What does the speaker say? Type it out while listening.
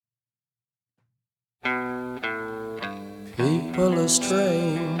people are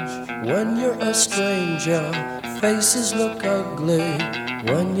strange when you're a stranger. Faces look ugly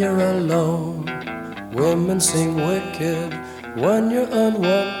when you're alone. Women seem wicked when you're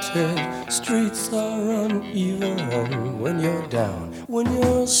unwanted. Streets are uneven when you're down. When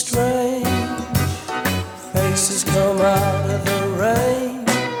you're strange, faces come out of the rain.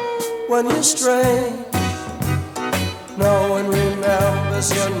 When you're strange, no one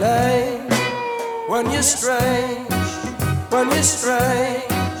remembers your name. When you're strange, when you're strange,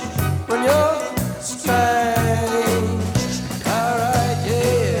 when you're strange. Alright,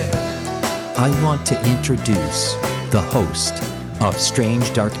 yeah. I want to introduce the host of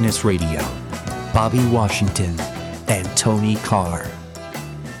Strange Darkness Radio, Bobby Washington and Tony Carr.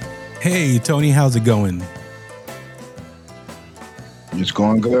 Hey, Tony, how's it going? It's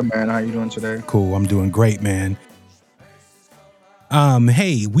going good, man. How you doing today? Cool, I'm doing great, man.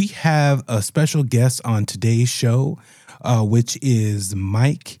 Hey, we have a special guest on today's show, which is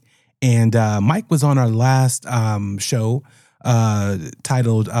Mike. And Mike was on our last show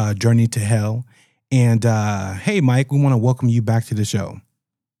titled Journey to Hell. And hey, Mike, we want to welcome you back to the show.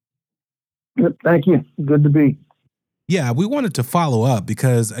 Good, thank you. Good to be. Yeah, we wanted to follow up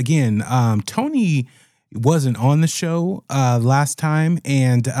because, again, Tony wasn't on the show last time.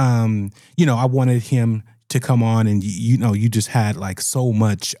 And, I wanted him to come on, and you just had like so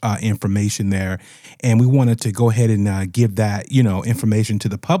much information there, and we wanted to go ahead and give that information to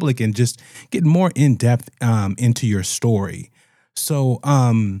the public and just get more in depth into your story. So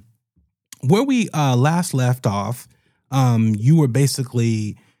where we last left off, you were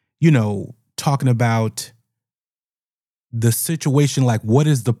basically talking about the situation, like what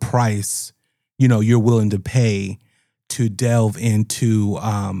is the price you're willing to pay to delve into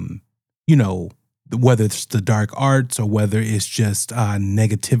whether it's the dark arts or whether it's just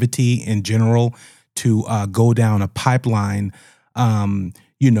negativity in general, to go down a pipeline, of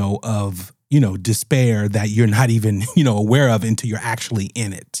despair that you're not even aware of until you're actually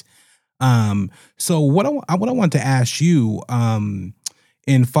in it. So what I want to ask you,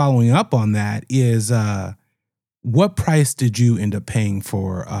 in following up on that, is what price did you end up paying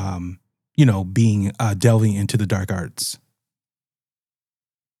for being delving into the dark arts?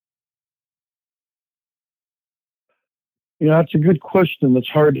 That's a good question that's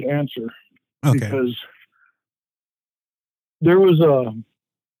hard to answer. Okay. Because there was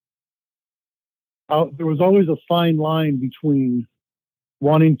always a fine line between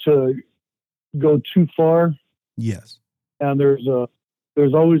wanting to go too far. Yes. And there's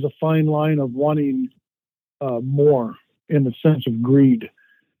always a fine line of wanting more, in the sense of greed.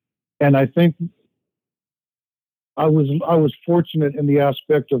 And I think I was fortunate in the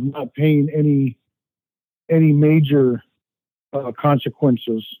aspect of not paying any major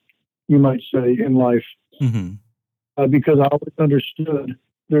consequences, you might say, in life, because I always understood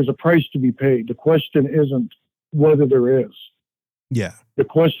there's a price to be paid. The question isn't whether there is. Yeah. The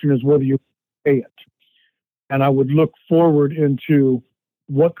question is whether you pay it. And I would look forward into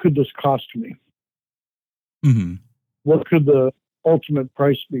what could this cost me? What could the ultimate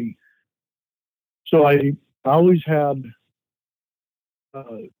price be? So I always had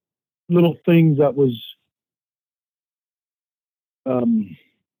little things that was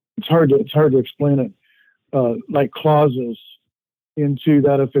it's hard to explain it, like clauses into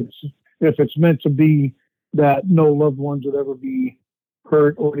that if it's meant to be that no loved ones would ever be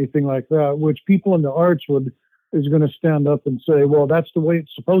hurt or anything like that, which people in the arts is going to stand up and say, well, that's the way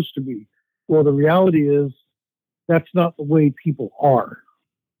it's supposed to be. Well, the reality is that's not the way people are.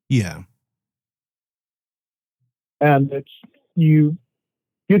 Yeah. And you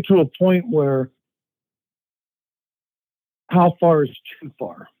get to a point where how far is too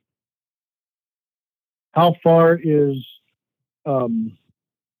far? How far is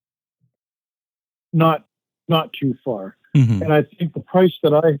not too far? And I think the price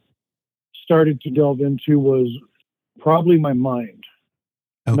that I started to delve into was probably my mind.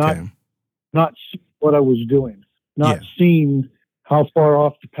 Okay. Not seeing what I was doing, not seeing how far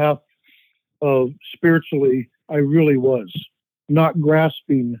off the path of spiritually I really was, not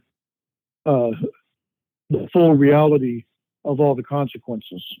grasping the full reality of all the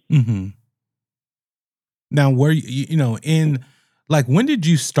consequences. Now, where in, like, when did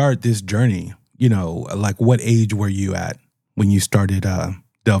you start this journey? Like, what age were you at when you started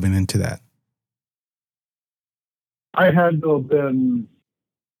delving into that? I had to have been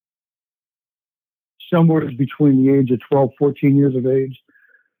somewhere between the age of 12, 14 years of age.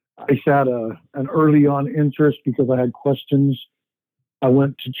 I had an early on interest because I had questions. I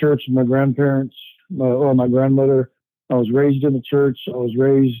went to church with my grandparents or my grandmother. I was raised in the church. I was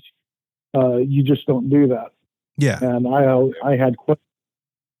raised, you just don't do that. Yeah. And I had questions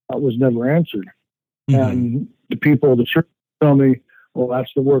that was never answered. Mhm. And the people of the church tell me, well,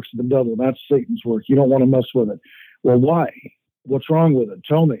 that's the works of the devil. That's Satan's work. You don't want to mess with it. Well, why? What's wrong with it?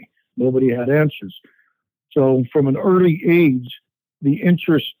 Tell me. Nobody had answers. So from an early age, the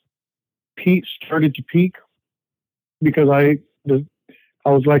interest started to peak because I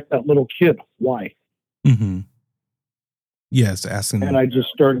was like that little kid. Why? Mhm. Yes, asking And I just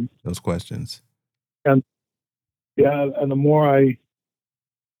started. those questions. And yeah, and the more I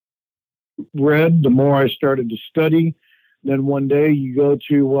read, the more I started to study. Then one day you go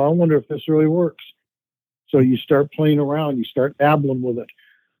to, well, I wonder if this really works. So you start playing around, you start dabbling with it,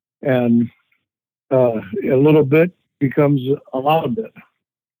 and a little bit becomes a lot of bit,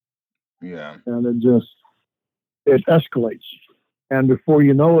 Yeah. and it escalates. And before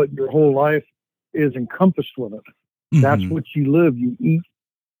you know it, your whole life is encompassed with it. That's Mhm. what you live. You eat,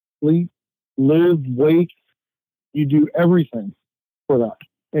 sleep, live, wait. You do everything for that,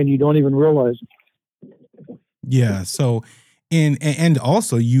 and you don't even realize it. Yeah. So, and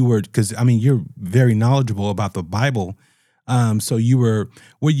also you were, because I mean you're very knowledgeable about the Bible. So were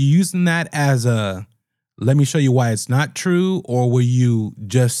you using that as a, let me show you why it's not true, or were you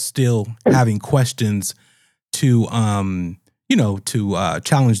just still having questions to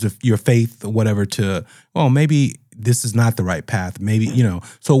challenge your faith or whatever, to, well, maybe this is not the right path, maybe,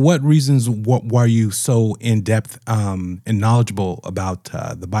 so what reasons, what were you so in depth and knowledgeable about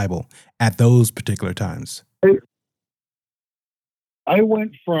the Bible at those particular times? I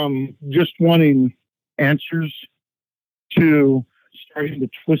went from just wanting answers to starting to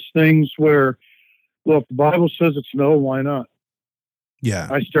twist things where, well, if the Bible says it's no, why not? Yeah.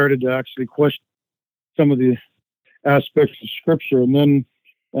 I started to actually question some of the aspects of Scripture, and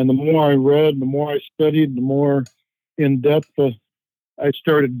the more I read, the more I studied, the more in depth I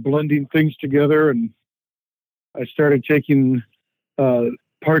started blending things together, and I started taking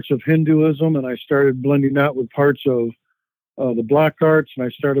parts of Hinduism, and I started blending that with parts of the black arts, and I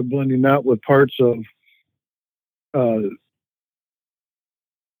started blending that with parts of uh,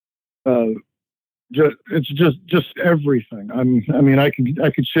 it's just everything. I mean, I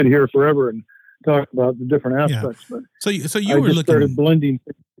could sit here forever and talk about the different Yeah. aspects, but So you I were just started looking, blending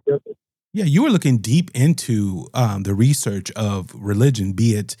things together. yeah, you were looking deep into the research of religion,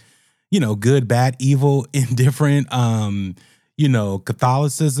 be it, good, bad, evil, indifferent,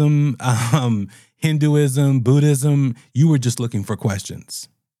 Catholicism, Hinduism, Buddhism. You were just looking for questions.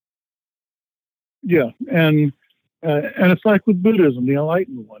 Yeah, and it's like with Buddhism, the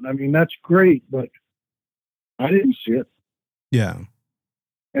enlightened one. I mean, that's great, but I didn't see it. Yeah.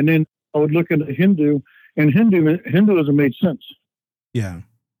 And then I would look into Hinduism made sense. Yeah.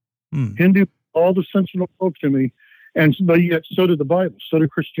 Mm. Hindu, all the sense in the world to me, but yet so did the Bible, so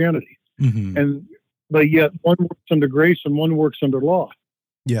did Christianity, Mm-hmm. but yet one works under grace and one works under law.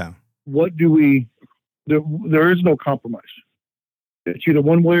 Yeah. What do we? There is no compromise. It's either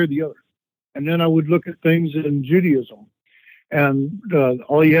one way or the other. And then I would look at things in Judaism, and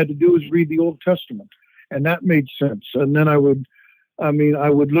all you had to do was read the Old Testament, and that made sense. And then I would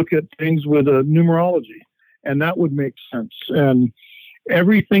look at things with numerology, and that would make sense. And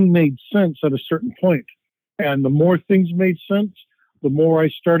everything made sense at a certain point. And the more things made sense, the more I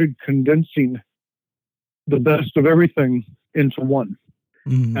started condensing the best of everything into one.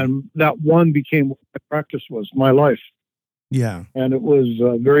 Mm-hmm. And that one became what my practice was, my life. Yeah. And it was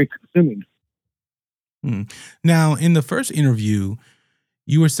very consuming. Mm. Now, in the first interview,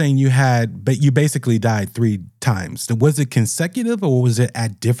 you were saying but you basically died 3 times. Was it consecutive or was it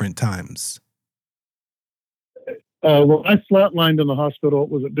at different times? Well, I flatlined in the hospital. It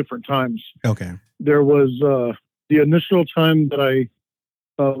was at different times. Okay. There was the initial time that I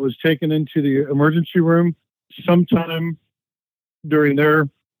was taken into the emergency room, sometime during the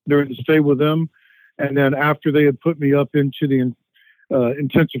stay with them, and then after they had put me up into the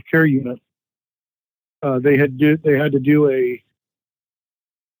intensive care unit, they had to do a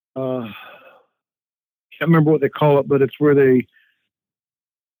can't remember what they call it, but it's where they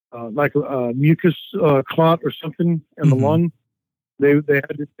like a mucus clot or something in the lung. They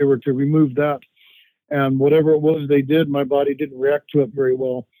were to remove that, and whatever it was they did, my body didn't react to it very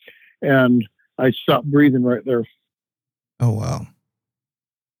well, and I stopped breathing right there. Oh wow.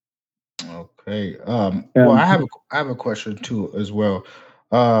 Okay. Well, I have a question too as well.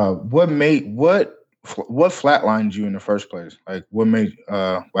 What flatlined you in the first place? Like, what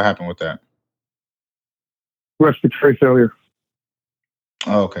happened with that? Respiratory failure.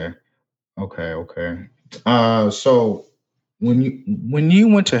 Oh, okay. Okay. So when you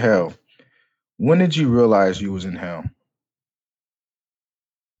went to hell, when did you realize you was in hell?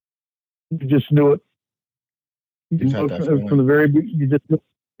 You just knew it. You've had that From feeling. the very you just you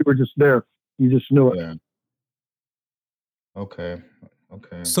were just there. You just knew it. Yeah. Okay.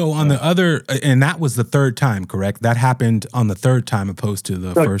 Okay. So on the other, and that was the third time, correct? That happened on the third time opposed to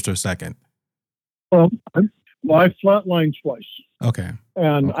the Right. first or second. I flatlined twice, Okay.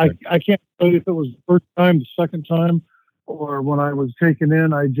 and Okay. I can't tell you if it was the first time, the second time, or when I was taken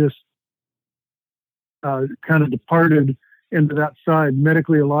in, I just kind of departed into that side,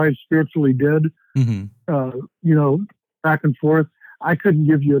 medically alive, spiritually dead. Hmm. Back and forth. I couldn't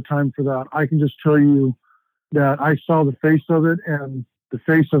give you a time for that. I can just tell you that I saw the face of it, and the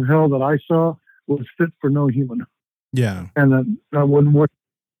face of hell that I saw was fit for no human. Yeah. And that I wouldn't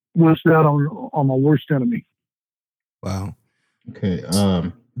wish that on my worst enemy. Wow. Okay.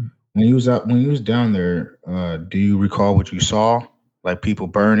 When you was down there, do you recall what you saw? Like people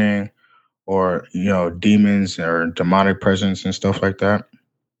burning, or demons or demonic presence and stuff like that?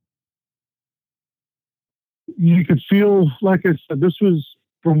 You could feel, like I said, this was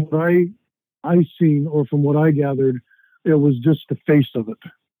from what I seen, or from what I gathered, it was just the face of it.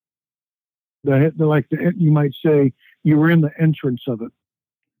 You might say, you were in the entrance of it.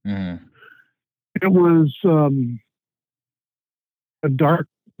 Mm-hmm. It was a dark,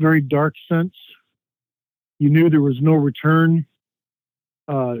 very dark sense. You knew there was no return.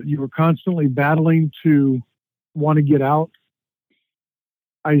 You were constantly battling to want to get out.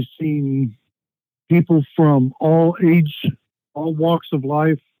 I've seen people from all age, all walks of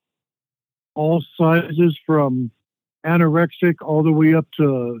life, all sizes, from anorexic all the way up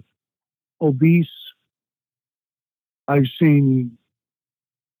to obese. I've seen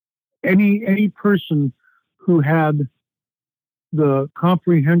any person who had the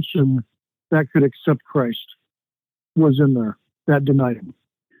comprehension that could accept Christ was in there that denied him.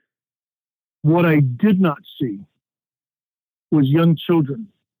 What I did not see was young children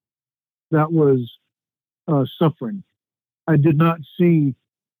that was suffering. I did not see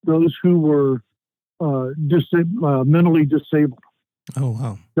those who were mentally disabled Oh,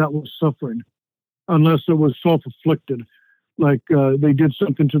 wow. that was suffering, unless it was self-afflicted, like they did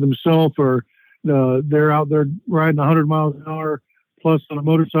something to themselves, or they're out there riding 100 miles an hour plus on a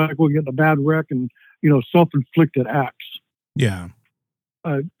motorcycle, getting a bad wreck, and self-inflicted acts. Yeah.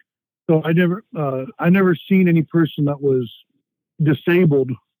 So I never seen any person that was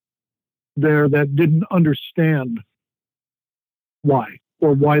disabled there that didn't understand why,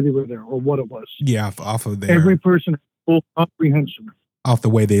 or why they were there, or what it was. Yeah. Off of their, Every person had full comprehension. off the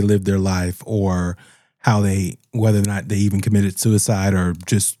way they lived their life, or whether or not they even committed suicide, or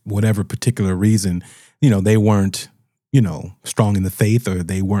just whatever particular reason, they weren't, strong in the faith, or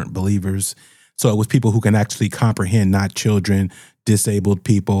they weren't believers. So it was people who can actually comprehend, not children, disabled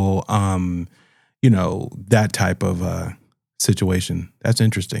people, that type of situation. That's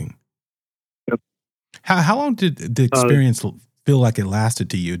interesting. Yep. How long did the experience feel like it lasted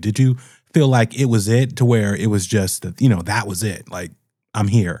to you? Did you feel like it was it, to where it was just that, that was it? Like, I'm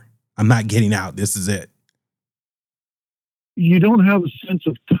here. I'm not getting out. This is it. You don't have a sense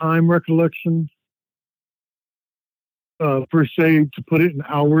of time recollection, per se, to put it in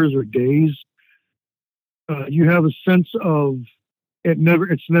hours or days. You have a sense of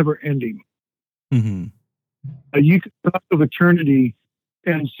it's never ending. Mm-hmm. You can talk of eternity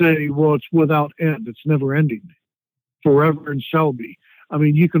and say, well, it's without end. It's never ending, forever and shall be. I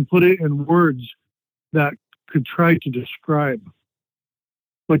mean, you can put it in words that could try to describe,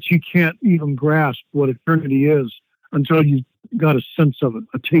 but you can't even grasp what eternity is until you've got a sense of it,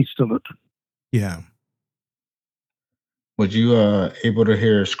 a taste of it. Yeah. Was you able to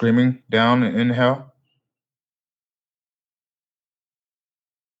hear screaming down in hell?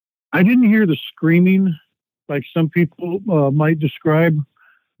 I didn't hear the screaming like some people might describe.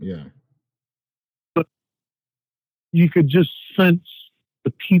 Yeah. But you could just sense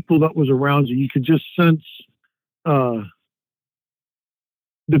the people that was around you. You could just sense the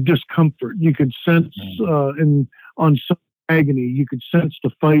discomfort. You could sense on some agony. You could sense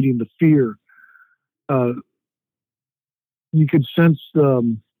the fighting, the fear. You could sense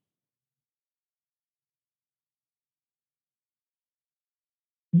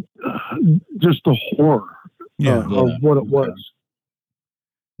just the horror of what it was.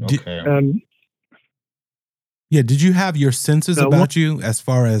 Okay. And did you have your senses about you, as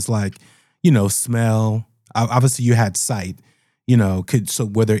far as like, smell? Obviously you had sight,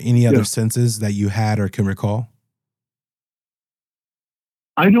 were there any other senses that you had or can recall?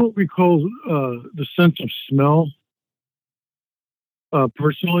 I don't recall the sense of smell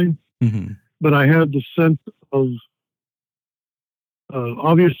personally, Mm-hmm. but I had the sense of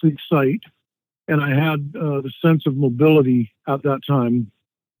obviously sight, and I had the sense of mobility at that time,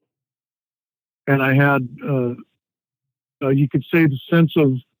 and I had You could say the sense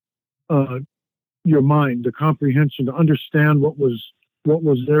of your mind, the comprehension to understand what was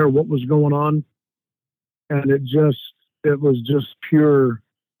there, what was going on, and it was just pure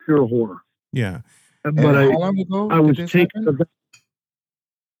horror. Yeah. But how long ago I was did this taken happen? aback.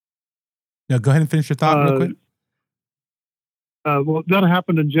 Now go ahead and finish your thought real quick. Well, that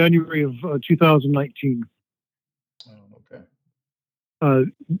happened in January of 2019. Oh,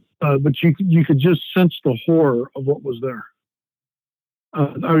 okay. But you could just sense the horror of what was there.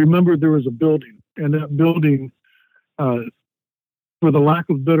 I remember there was a building, and that building, for the lack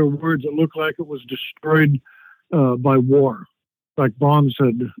of better words, it looked like it was destroyed by war, like bombs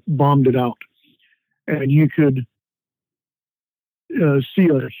had bombed it out. And you could see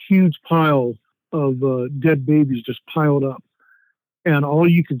a huge pile of dead babies just piled up. And all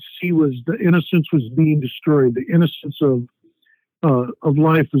you could see was the innocence was being destroyed. The innocence of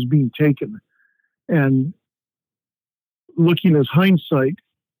life was being taken. And looking as hindsight,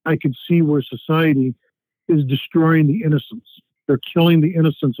 I could see where society is destroying the innocence. They're killing the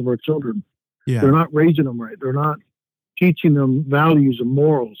innocence of our children. Yeah. They're not raising them right. They're not teaching them values and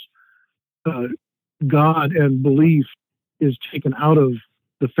morals. God and belief is taken out of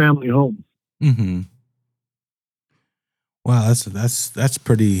the family home. Mm-hmm. Wow, that's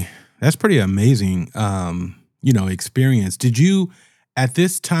pretty amazing. Experience. Did you at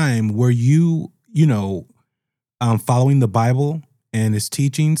this time were you following the Bible and its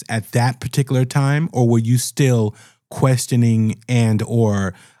teachings at that particular time, or were you still questioning and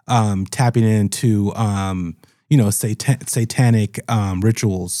or tapping into satanic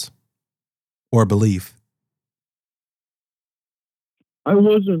rituals or belief? I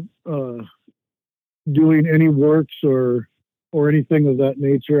wasn't doing any works or anything of that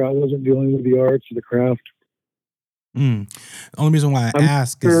nature. I wasn't dealing with the arts or the craft. The only reason why I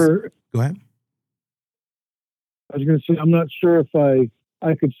ask is, go ahead. I was going to say, I'm not sure if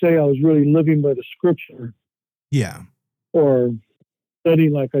I could say I was really living by the scripture. Yeah. Or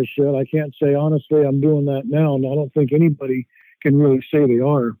studying like I should. I can't say honestly I'm doing that now, and I don't think anybody can really say they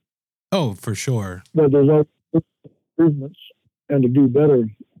are. Oh, for sure. But there's always improvements and to do better.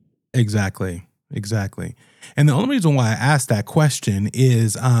 Exactly. And the only reason why I asked that question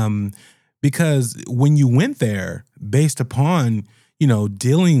is because when you went there, based upon,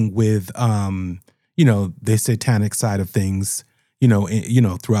 dealing with, the satanic side of things,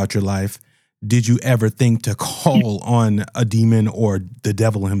 throughout your life, did you ever think to call on a demon or the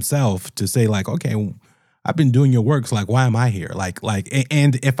devil himself to say like, okay, I've been doing your works. Like, why am I here?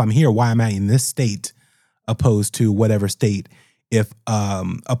 And if I'm here, why am I in this state opposed to whatever state if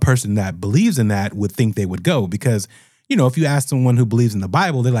a person that believes in that would think they would go? Because, if you ask someone who believes in the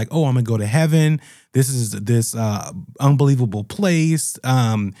Bible, they're like, oh, I'm going to go to heaven. This is this unbelievable place.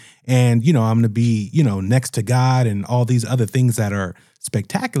 And, I'm going to be, next to God and all these other things that are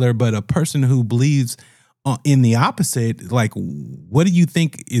spectacular. But a person who believes in the opposite, like, what do you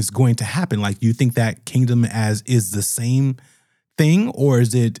think is going to happen? Like, you think that kingdom is the same thing, or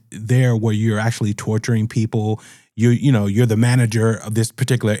is it there where you're actually torturing people? You're the manager of this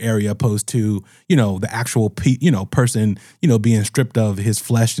particular area opposed to, the actual person, being stripped of his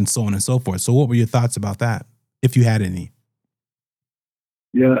flesh and so on and so forth. So what were your thoughts about that, if you had any?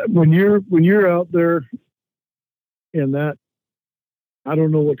 Yeah, when you're out there in that, I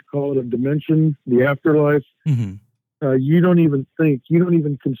don't know what to call it, a dimension, the afterlife, mm-hmm. You don't even think, you don't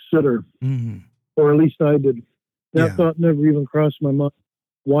even consider, mm-hmm. or at least I did. That thought never even crossed my mind.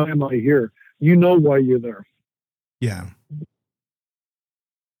 Why am I here? You know why you're there. Yeah.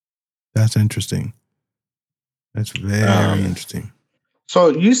 That's interesting. That's very interesting. So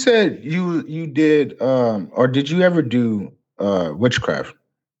you said you did, or did you ever do witchcraft?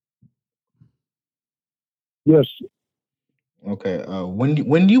 Yes. Okay.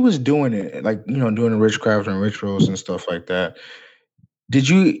 When you was doing it, like, doing the witchcraft and rituals and stuff like that, did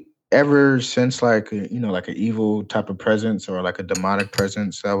you ever sense like like an evil type of presence or like a demonic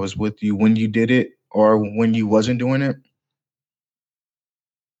presence that was with you when you did it or when you wasn't doing it?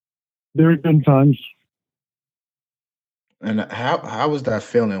 There have been times. And how was that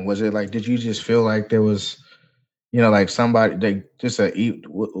feeling? Was it like, did you just feel like there was, like somebody, like just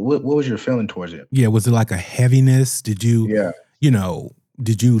what was your feeling towards it? Yeah. Was it like a heaviness? Did you,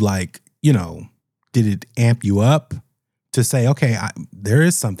 did you like, did it amp you up to say, okay, there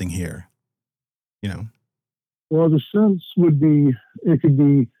is something here, Well, the sense would be, it could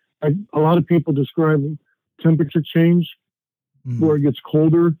be, a lot of people describe temperature change where it gets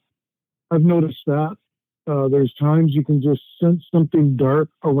colder. I've noticed that. There's times you can just sense something dark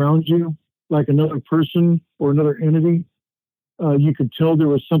around you, like another person or another entity. You could tell there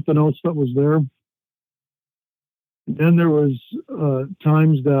was something else that was there. Then there was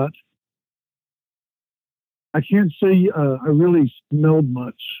times that I can't say I really smelled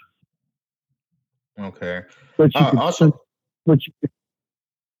much, Okay. but you could sense, Also, but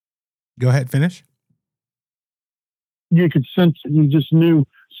Go ahead, finish. you could sense it. You just knew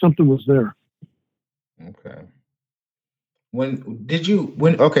something was there. okay.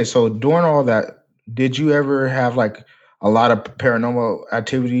 Okay, so during all that, did you ever have like a lot of paranormal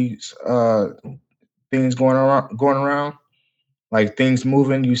activities, things going around? Like things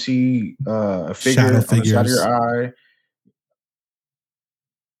moving, you see a Shadow figure on the side of your figures.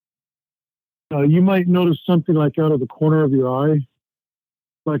 eye. You might notice something like out of the corner of your eye,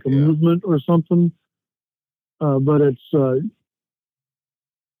 like a Yeah. movement or something, but it's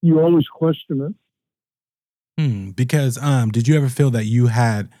you always question it. Because did you ever feel that you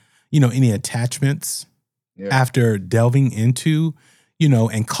had, any attachments Yeah. after delving into,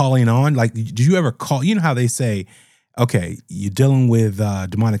 and calling on? Like, did you ever call? You know how they say, okay, you're dealing with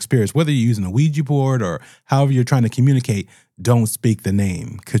demonic spirits, whether you're using a Ouija board or however you're trying to communicate, don't speak the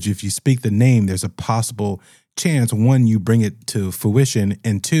name. Because if you speak the name, there's a possible chance, one, you bring it to fruition,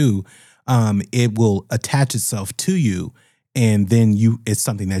 and two, it will attach itself to you. And then it's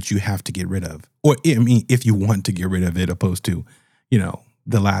something that you have to get rid of. Or, I mean, if you want to get rid of it, opposed to,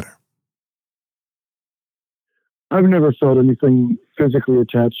 the latter. I've never felt anything physically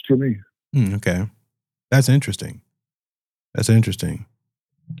attached to me. Okay. That's interesting.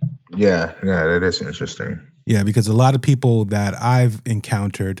 Yeah, that is interesting. Yeah, because a lot of people that I've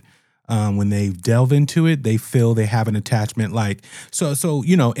encountered, when they delve into it, they feel they have an attachment. Like, so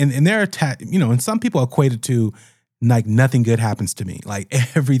and they're attached, and some people equate it to like nothing good happens to me. Like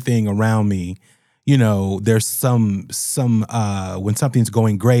everything around me, there's some when something's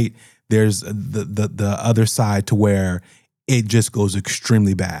going great, there's the other side to where it just goes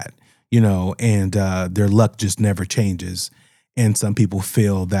extremely bad, and their luck just never changes. And some people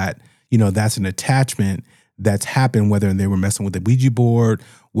feel that, that's an attachment that's happened, whether they were messing with the Ouija board,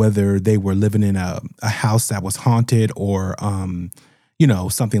 whether they were living in a house that was haunted, or,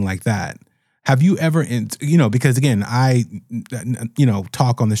 something like that. Have you ever, because again, I,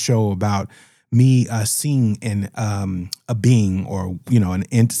 talk on the show about me seeing a being, or,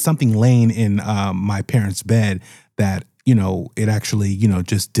 something laying in my parents' bed that, it actually,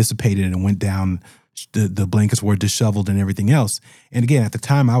 just dissipated and went down. The blankets were disheveled and everything else. And again, at the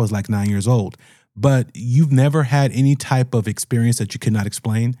time, I was like 9 years old. But you've never had any type of experience that you could not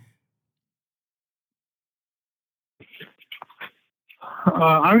explain?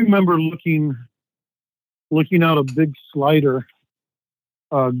 I remember looking out a big slider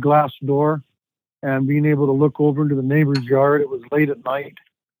glass door and being able to look over into the neighbor's yard. It was late at night,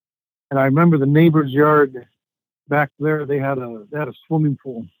 and I remember the neighbor's yard back there. They had a swimming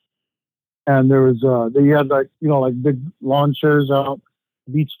pool, and there was they had like big lawn chairs out,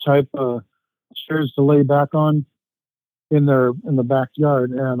 beach type chairs to lay back on in the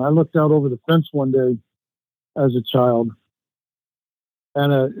backyard. And I looked out over the fence one day as a child,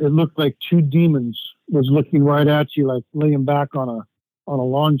 and it looked like two demons was looking right at you, like laying back on a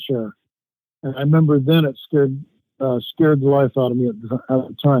lawn chair. And I remember then it scared the life out of me at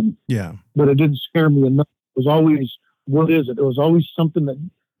the time. Yeah. But it didn't scare me enough. It was always, what is it? It was always something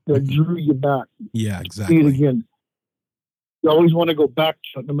that drew you back. Yeah, exactly. See it again. You always want to go back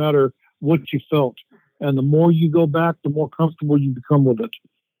to it, no matter what you felt. And the more you go back, the more comfortable you become with it.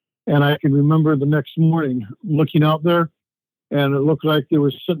 And I can remember the next morning looking out there, and it looked like they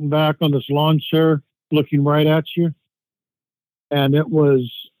were sitting back on this lawn chair looking right at you. And it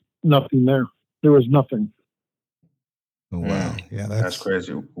was nothing there. There was nothing. Oh, wow. Yeah, that's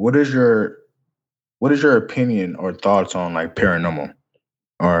crazy. What is your opinion or thoughts on like paranormal,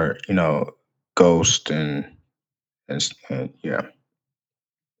 or ghost and yeah?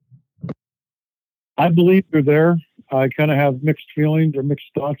 I believe they're there. I kind of have mixed feelings or mixed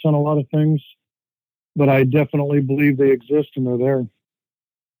thoughts on a lot of things, but I definitely believe they exist and they're there.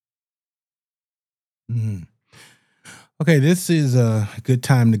 Mm-hmm. Okay, this is a good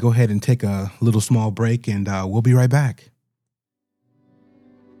time to go ahead and take a little small break, and we'll be right back.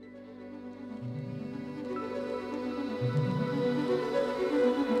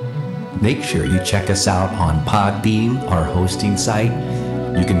 Make sure you check us out on Podbean, our hosting site.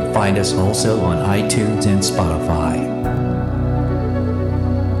 You can find us also on iTunes and Spotify.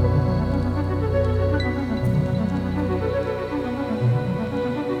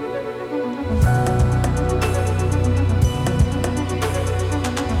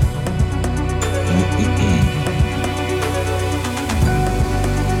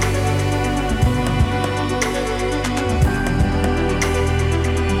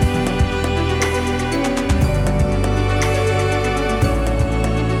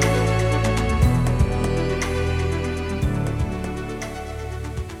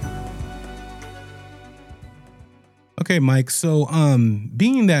 Okay, Mike. So,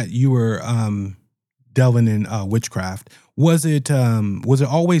 being that you were delving in witchcraft, was it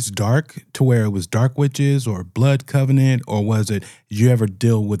always dark to where it was dark witches or blood covenant, or was it? Did you ever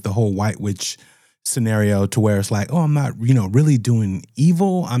deal with the whole white witch scenario to where it's like, oh, I'm not, really doing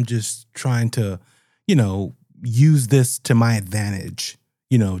evil. I'm just trying to, use this to my advantage,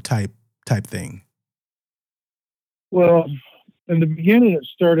 type thing. Well, in the beginning, it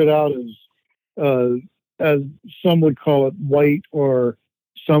started out as some would call it white, or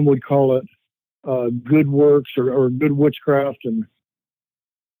some would call it good works, or good witchcraft. And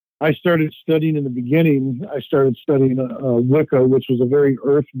I started studying in the beginning. I started studying Wicca, which was a very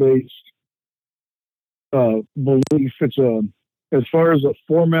earth-based belief. As far as a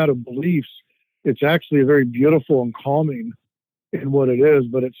format of beliefs, it's actually very beautiful and calming in what it is,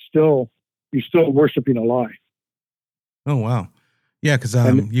 but you're still worshiping a lie. Oh wow, yeah, because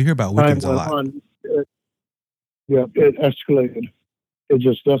you hear about Time Wiccans a went lot. on, it escalated. It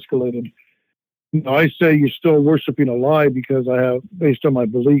just escalated. I say you're still worshiping a lie because based on my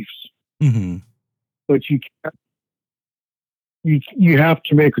beliefs. Mm-hmm. But you can't. You have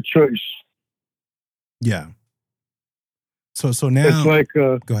to make a choice. Yeah. So now It's like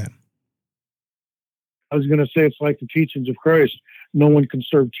go ahead. I was going to say, it's like the teachings of Christ. No one can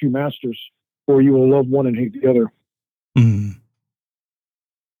serve two masters, or you will love one and hate the other. Mm.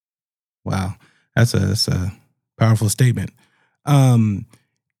 Wow, that's a powerful statement. In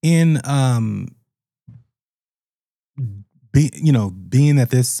being that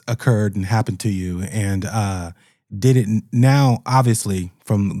this occurred and happened to you, and did it now? Obviously,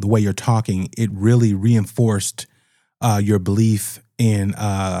 from the way you're talking, it really reinforced your belief in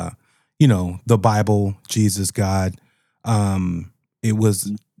the Bible, Jesus, God. It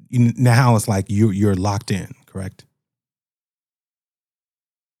was now it's like you're locked in, correct?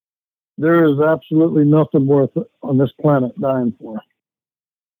 There is absolutely nothing worth on this planet dying for.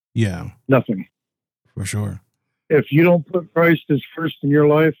 Yeah, Nothing. for sure. If you don't put Christ as first in your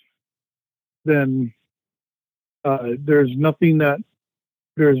life, then there's nothing that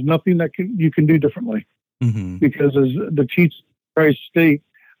you can do differently. Mm-hmm. Because as the teachings of Christ state,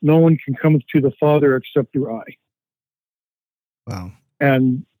 no one can come to the Father except through I. Wow.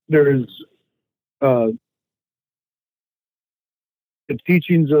 And there is the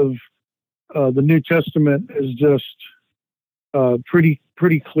teachings of the New Testament is just pretty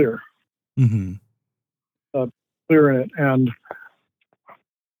clear. Mm-hmm. Clear in it. And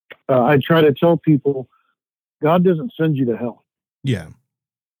I try to tell people, God doesn't send you to hell. Yeah.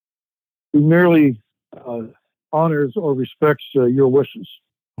 He merely honors or respects your wishes.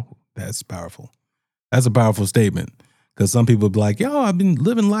 That's powerful. That's a powerful statement, because some people be like, yo, I've been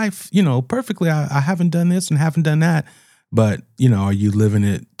living life, perfectly. I haven't done this and haven't done that. But, are you living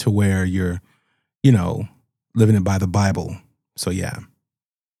it to where you're, living it by the Bible? So, yeah.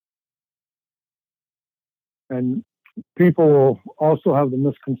 And people will also have the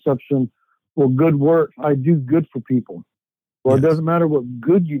misconception, well, good work, I do good for people. Well, Yes. It doesn't matter what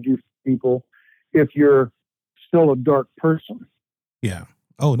good you do for people if you're still a dark person. Yeah.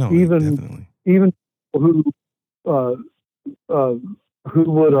 Oh, no, Even definitely. Even who would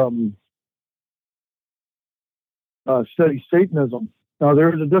study Satanism. Now,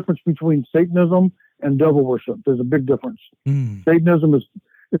 there is a difference between Satanism and devil worship. There's a big difference. Mm. Satanism is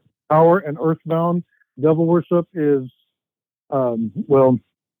power and earthbound. Devil worship is,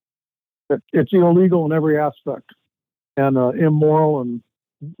 it's illegal in every aspect, and immoral, and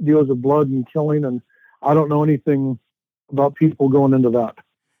deals with blood and killing. And I don't know anything about people going into that.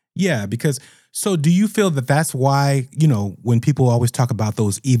 Yeah, because so do you feel that that's why, when people always talk about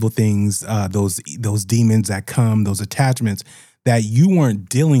those evil things, those demons that come, those attachments, that you weren't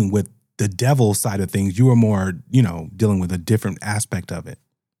dealing with the devil side of things, you were more, dealing with a different aspect of it?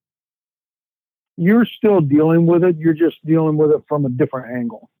 You're still dealing with it. You're just dealing with it from a different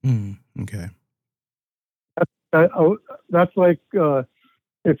angle. Okay. That's like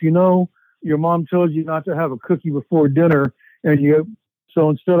if your mom tells you not to have a cookie before dinner, so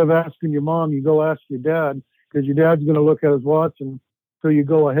instead of asking your mom, you go ask your dad, because your dad's going to look at his watch, and so you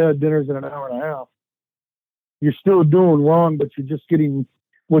go ahead. Dinner's in an hour and a half. You're still doing wrong, but you're just getting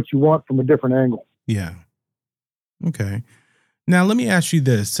what you want from a different angle. Yeah. Okay. Now let me ask you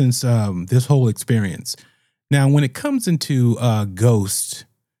this: since this whole experience, now when it comes into ghosts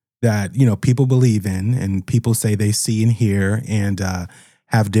that people believe in and people say they see and hear and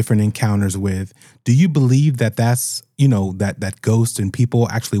have different encounters with, do you believe that that's that ghosts and people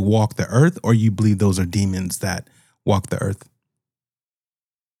actually walk the earth, or you believe those are demons that walk the earth?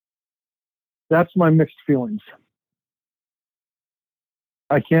 That's my mixed feelings.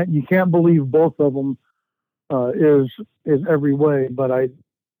 You can't believe both of them is every way. But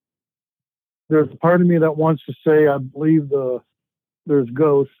there's a part of me that wants to say I believe there's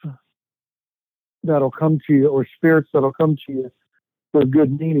ghosts that'll come to you, or spirits that'll come to you for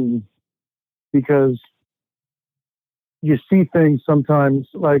good meaning, because you see things sometimes.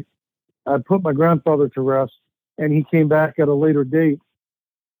 Like, I put my grandfather to rest, and he came back at a later date,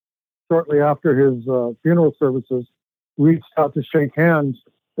 shortly after his funeral services, reached out to shake hands.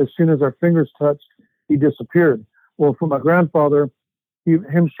 As soon as our fingers touched, he disappeared. Well, for my grandfather,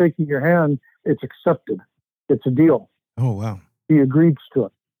 him shaking your hand, it's accepted. It's a deal. Oh, wow. He agrees to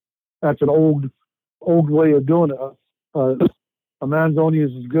it. That's an old way of doing it. A man's only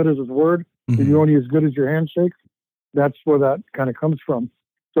as good as his word. Mhm. You're only as good as your handshake. That's where that kind of comes from.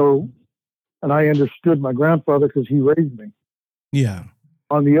 So, and I understood my grandfather because he raised me. Yeah.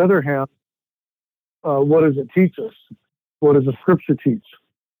 On the other hand, what does it teach us? What does the scripture teach?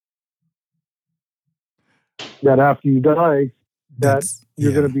 That after you die,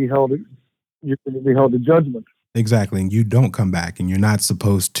 you're going to be held. You're going to be held to judgment. Exactly, and you don't come back, and you're not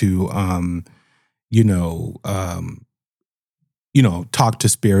supposed to, talk to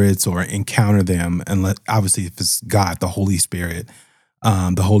spirits or encounter them, unless, obviously, if it's God, the Holy Spirit,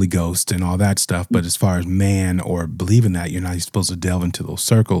 the Holy Ghost, and all that stuff. But as far as man or believing that, you're not supposed to delve into those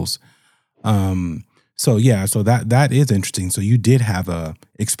circles. So that is interesting. So you did have a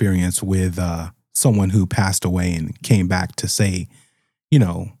experience with someone who passed away and came back to say,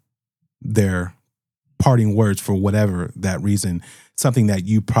 their parting words for whatever that reason, something that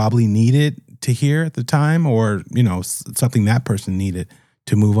you probably needed to hear at the time, or something that person needed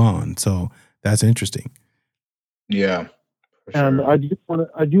to move on. So that's interesting. Yeah, for And sure. I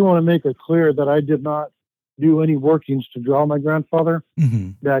do want to make it clear that I did not do any workings to draw my grandfather.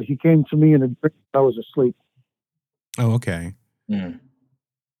 Mm-hmm. That he came to me in a dream. I was asleep. Oh, okay. Mm.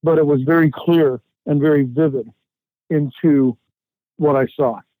 But it was very clear and very vivid into what I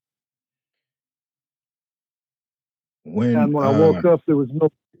saw. And when I woke up, there was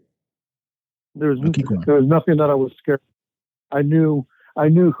nothing that I was scared. I knew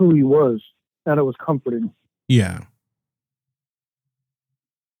who he was, and it was comforting. Yeah.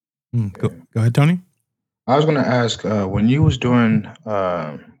 Go ahead, Tony. I was going to ask, when you was doing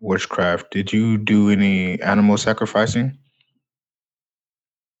witchcraft, did you do any animal sacrificing?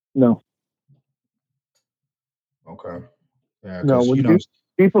 No. Okay. Yeah, No, because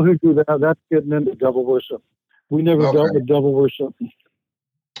people who do that, that's getting into devil worship. We never dealt with devil worship.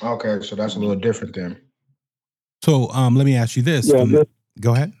 Okay, so that's a little different then. So let me ask you this. Yeah,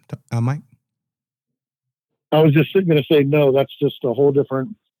 go ahead, Mike. I was just going to say, no, that's just a whole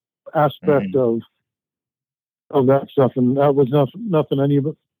different aspect of that stuff. And that was nothing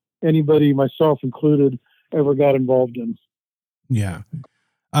anybody, myself included, ever got involved in. Yeah.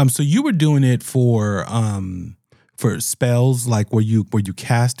 So you were doing it for spells, like were you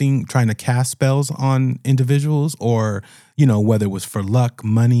trying to cast spells on individuals, or whether it was for luck,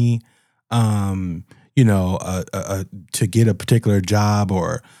 money, to get a particular job,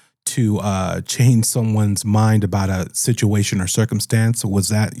 or to change someone's mind about a situation or circumstance? Was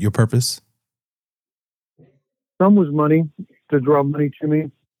that your purpose? Some was money, to draw money to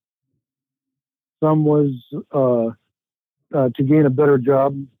me. Some was to gain a better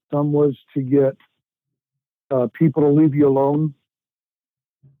job. Some was to get people to leave you alone,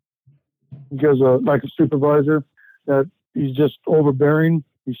 because like a supervisor, that he's just overbearing.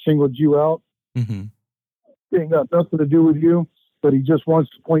 He singled you out. Mm-hmm. He ain't got nothing to do with you, but he just wants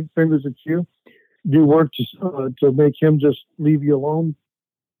to point fingers at you. Do work to make him just leave you alone.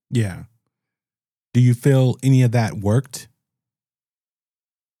 Yeah. Do you feel any of that worked?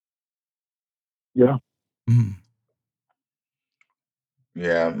 Yeah. Mm.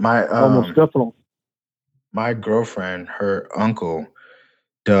 Yeah, my almost definitely. My girlfriend, her uncle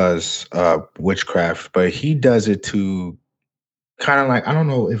does witchcraft, but he does it to kind of like, I don't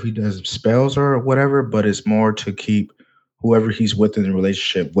know if he does spells or whatever, but it's more to keep whoever he's with in the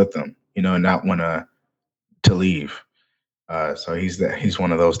relationship with them, and not want to leave. So he's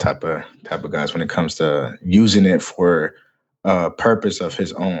one of those type of guys when it comes to using it for a purpose of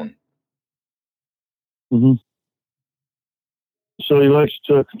his own. Mm-hmm. So he likes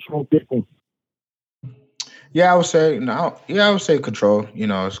to control people. Yeah, I would say no. Yeah, I would say control.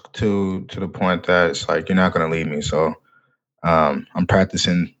 It's to the point that it's like, you're not going to leave me. So I'm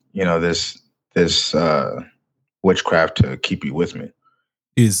practicing, this witchcraft to keep you with me.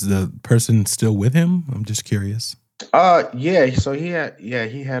 Is the person still with him? I'm just curious. Yeah. So he had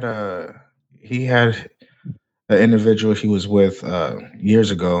an individual he was with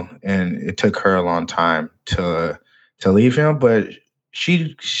years ago, and it took her a long time to leave him. But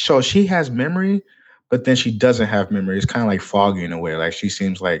she has memory, but then she doesn't have memory. It's kind of like foggy in a way. Like she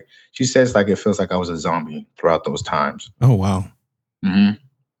says like it feels like I was a zombie throughout those times. Oh wow. Mm-hmm.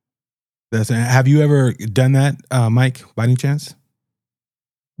 Have you ever done that, Mike, by any chance?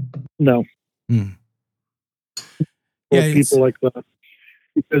 No. Mm. Yeah, people like that.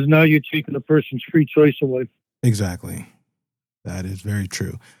 Because now you're taking a person's free choice away. Exactly. That is very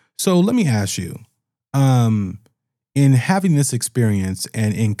true. So let me ask you, in having this experience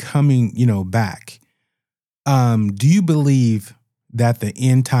and in coming, back, do you believe that the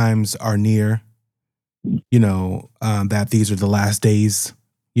end times are near? That these are the last days,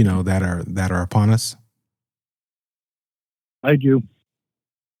 that are upon us? I do.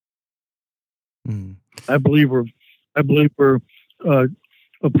 Mm. I believe we're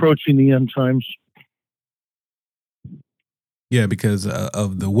approaching the end times. Yeah, because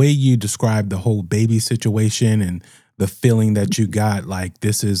of the way you described the whole baby situation and the feeling that you got, like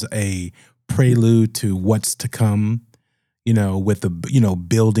this is a prelude to what's to come, with the,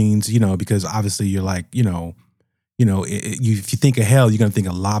 buildings, because obviously you're like, if you think of hell, you're going to think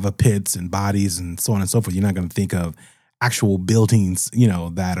of lava pits and bodies and so on and so forth. You're not going to think of actual buildings,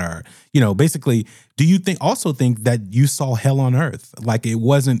 that are, basically, do you also think that you saw hell on earth? Like it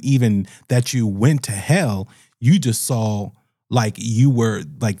wasn't even that you went to hell. You just saw like you were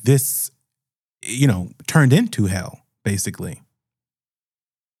like this, turned into hell, basically.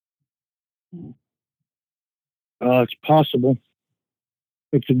 It's possible.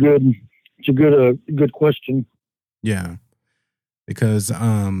 It's a good question. Yeah, because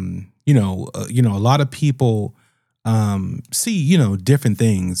a lot of people see different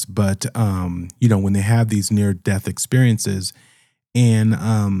things, but when they have these near death experiences, and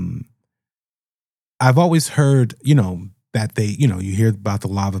I've always heard that they you hear about the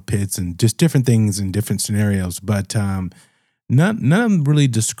lava pits and just different things in different scenarios, but none of them really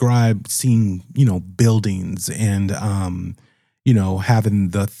describe seeing buildings and having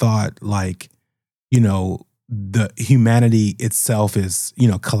the thought like the humanity itself is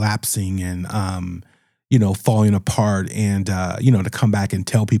collapsing and falling apart, and to come back and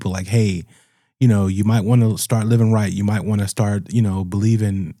tell people like, hey, you might want to start living right, you might want to start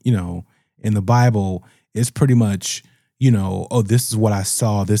believing in the Bible. It's pretty much oh, this is what I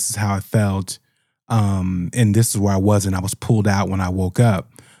saw, this is how I felt, and this is where I was, and I was pulled out when I woke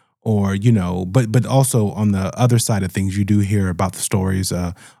up. Or but also on the other side of things, you do hear about the stories.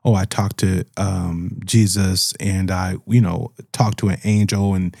 I talked to Jesus, and I talked to an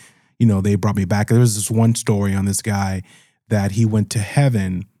angel, and they brought me back. There was this one story on this guy that he went to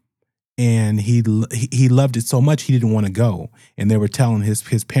heaven, and he loved it so much he didn't want to go, and they were telling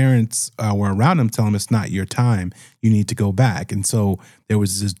his parents were around him, telling him it's not your time, you need to go back. And so there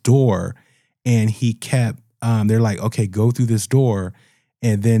was this door, and he kept. They're like, okay, go through this door.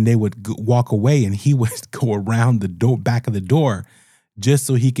 And then they would walk away, and he would go around the door, back of the door, just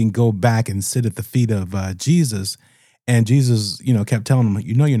so he can go back and sit at the feet of Jesus. And Jesus, kept telling him,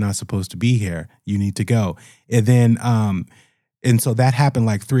 you're not supposed to be here. You need to go. And then, and so that happened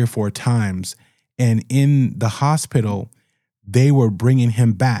like 3 or 4 times. And in the hospital, they were bringing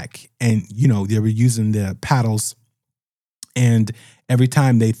him back, and they were using the paddles. And every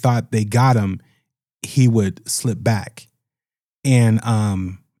time they thought they got him, he would slip back. And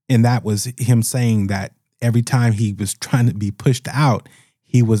that was him saying that every time he was trying to be pushed out,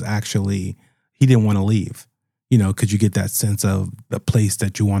 he didn't want to leave, because you get that sense of the place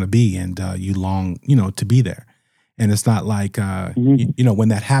that you want to be, and you long, to be there. And it's not like, when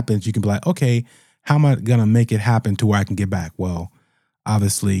that happens, you can be like, okay, how am I going to make it happen to where I can get back? Well,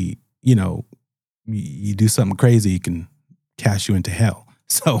 obviously, you do something crazy, it can cast you into hell.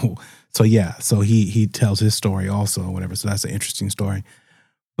 So yeah, so he tells his story also or whatever. So that's an interesting story.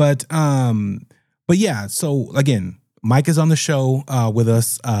 But yeah, so again, Mike is on the show with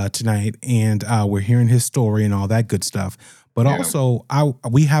us tonight, and we're hearing his story and all that good stuff. But also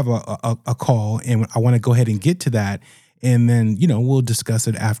we have a call, and I want to go ahead and get to that, and then we'll discuss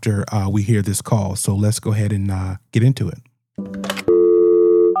it after we hear this call. So let's go ahead and get into it.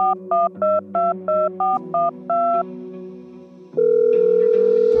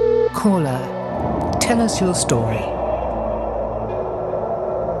 Caller, tell us your story.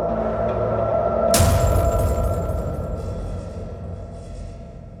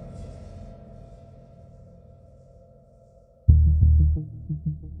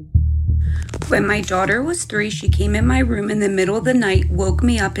 When my daughter was 3, she came in my room in the middle of the night, woke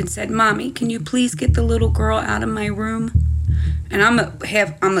me up and said, "Mommy, can you please get the little girl out of my room?" And I'm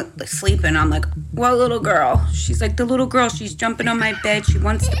sleeping. I'm like, what little girl? She's like, the little girl. She's jumping on my bed. She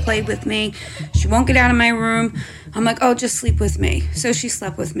wants to play with me. She won't get out of my room. I'm like, oh, just sleep with me. So she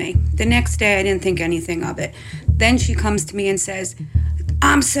slept with me. The next day, I didn't think anything of it. Then she comes to me and says,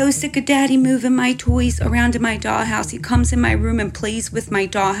 I'm so sick of Daddy moving my toys around in my dollhouse. He comes in my room and plays with my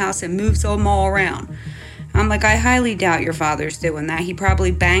dollhouse and moves them all around. I'm like, I highly doubt your father's doing that. He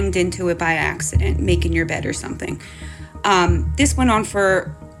probably banged into it by accident, making your bed or something. This went on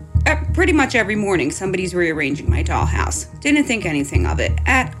for pretty much every morning. Somebody's rearranging my dollhouse. Didn't think anything of it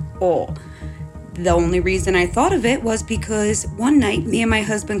at all. The only reason I thought of it was because one night, me and my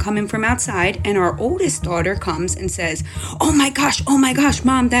husband come in from outside, and our oldest daughter comes and says, oh my gosh,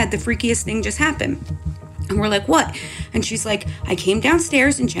 Mom, Dad, the freakiest thing just happened. And we're like, what? And she's like, I came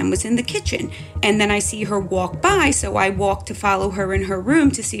downstairs and Jen was in the kitchen. And then I see her walk by, so I walk to follow her in her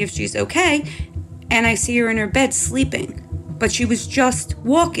room to see if she's okay. And I see her in her bed sleeping. But she was just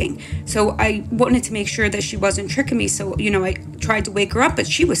walking. So I wanted to make sure that she wasn't tricking me. So, I tried to wake her up, but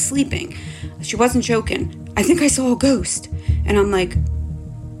she was sleeping. She wasn't joking. I think I saw a ghost. And I'm like,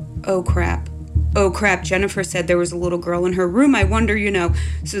 oh crap. Jennifer said there was a little girl in her room. I wonder,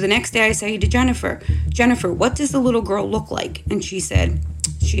 So the next day I say to Jennifer, what does the little girl look like? And she said,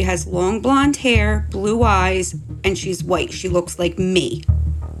 she has long blonde hair, blue eyes, and she's white. She looks like me.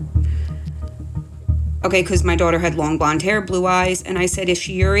 Okay, because my daughter had long blonde hair, blue eyes, and I said, is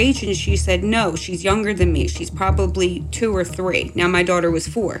she your age? And she said, no, she's younger than me. She's probably 2 or 3. Now my daughter was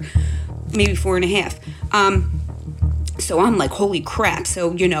 4, maybe 4.5. So I'm like, holy crap.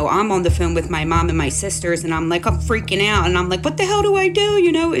 So, I'm on the phone with my mom and my sisters, and I'm like, I'm freaking out. And I'm like, what the hell do I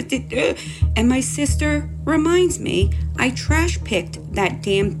do? And my sister reminds me, I trash picked that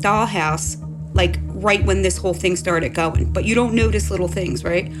damn dollhouse, like right when this whole thing started going. But you don't notice little things,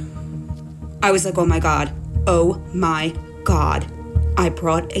 right? I was like, oh my God. I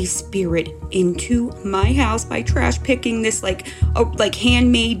brought a spirit into my house by trash picking this like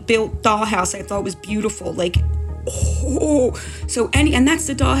handmade built dollhouse I thought was beautiful. And that's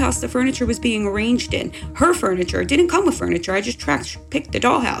the dollhouse the furniture was being arranged in. Her furniture. It didn't come with furniture. I just trash picked the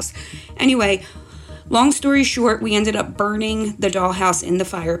dollhouse. Anyway, long story short, we ended up burning the dollhouse in the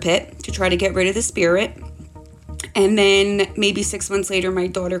fire pit to try to get rid of the spirit. And then maybe 6 months later, my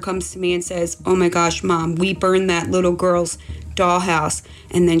daughter comes to me and says, oh my gosh, Mom, we burned that little girl's dollhouse,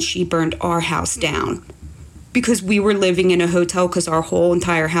 and then she burned our house down because we were living in a hotel because our whole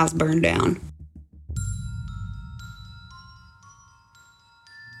entire house burned down.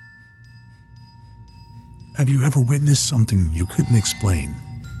 Have you ever witnessed something you couldn't explain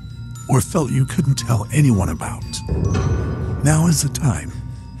or felt you couldn't tell anyone about? Now is the time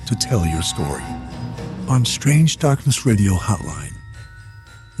to tell your story on Strange Darkness Radio Hotline,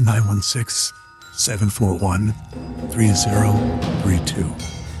 916-741-3032.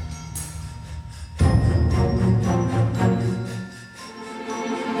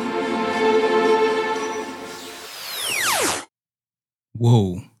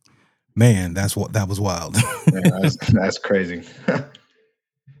 Whoa, man, that was wild. Yeah, that's crazy.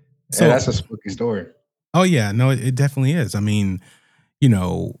 So that's a spooky story. Oh yeah, no, it definitely is. I mean,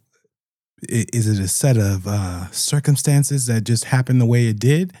 is it a set of circumstances that just happened the way it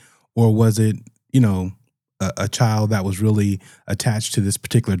did, or was it, a child that was really attached to this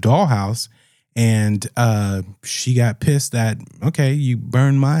particular dollhouse, and she got pissed that, okay, you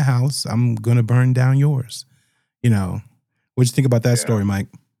burned my house, I'm gonna burn down yours. What'd you think about that story, Mike?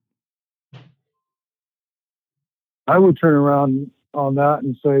 I would turn around on that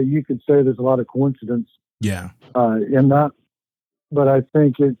and say you could say there's a lot of coincidence. Yeah. In that, but I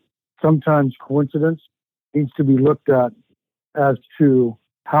think sometimes coincidence needs to be looked at as to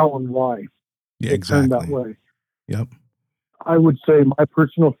how and why it turned that way. Yep. I would say my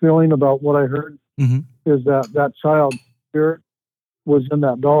personal feeling about what I heard is that child's spirit was in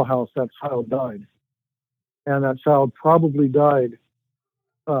that dollhouse. That child died. And that child probably died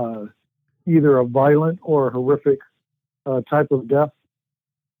either a violent or a horrific type of death.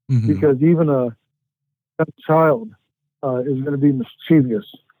 Because even a child is going to be mischievous.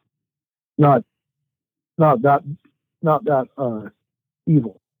 Not that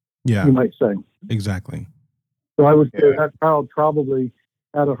evil. Yeah, you might say. Exactly. So I would say that child probably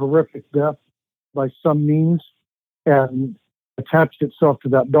had a horrific death by some means and attached itself to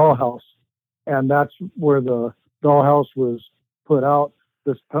that dollhouse, and that's where the dollhouse was put out.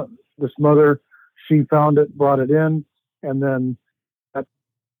 This mother, she found it, brought it in, and then that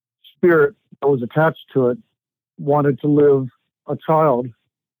spirit that was attached to it wanted to live a child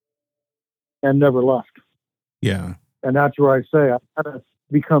and never left. Yeah. And that's where I say I kind of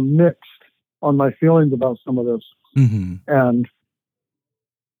become mixed on my feelings about some of this. And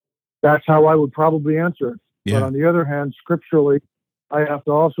That's how I would probably answer it. Yeah. But on the other hand, scripturally, I have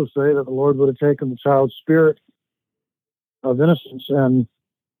to also say that the Lord would have taken the child's spirit of innocence, and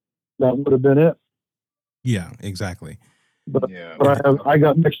that would have been it. Yeah, exactly. But, Yeah. but I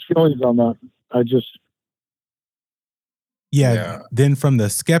got mixed feelings on that. Yeah. Then from the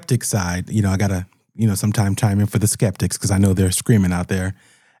skeptic side, I gotta, sometime chime in for the skeptics, because I know they're screaming out there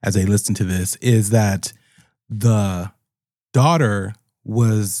as they listen to this, is that the daughter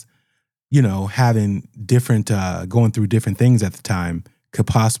was, having different, going through different things at the time, could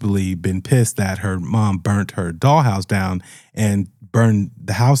possibly been pissed that her mom burnt her dollhouse down and burned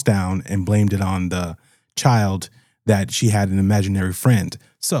the house down and blamed it on the child, that she had an imaginary friend.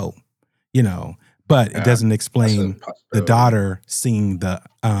 So, but it doesn't explain the daughter seeing the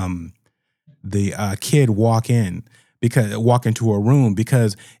kid walk into her room,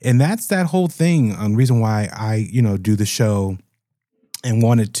 and that's that whole thing. Reason why I, do the show and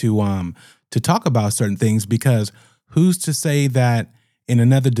wanted to talk about certain things, because who's to say that in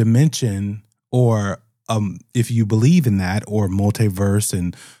another dimension, or if you believe in that, or multiverse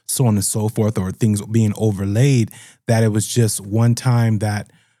and so on and so forth, or things being overlaid, that it was just one time that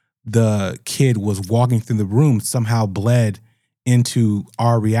the kid was walking through the room, somehow bled into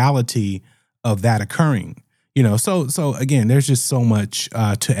our reality of that occurring. So again, there's just so much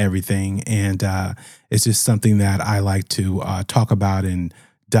to everything, and it's just something that I like to talk about and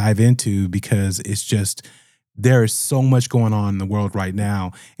dive into, because it's just, there is so much going on in the world right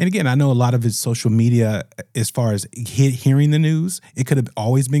now. And again, I know a lot of it's social media. As far as hearing the news, it could have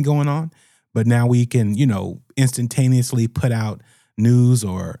always been going on, but now we can, instantaneously put out news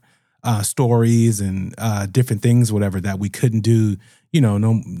or stories and different things, whatever, that we couldn't do,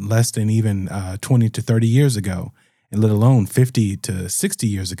 no less than even 20 to 30 years ago, and let alone 50 to 60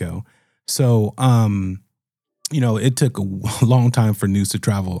 years ago. So, it took a long time for news to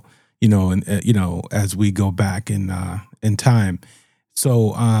travel, and as we go back in time.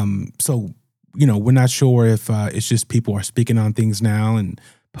 So, we're not sure if it's just people are speaking on things now and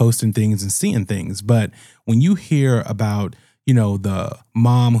posting things and seeing things. But when you hear about, the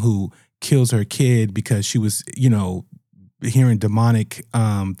mom who kills her kid because she was, hearing demonic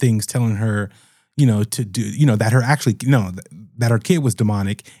things telling her, to do, that her actually, that her kid was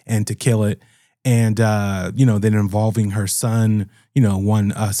demonic and to kill it. And, then involving her son,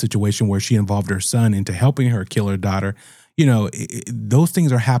 one situation where she involved her son into helping her kill her daughter, those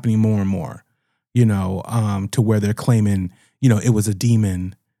things are happening more and more, to where they're claiming, it was a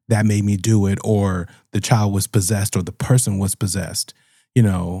demon that made me do it, or the child was possessed, or the person was possessed,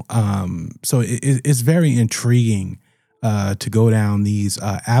 so it's very intriguing to go down these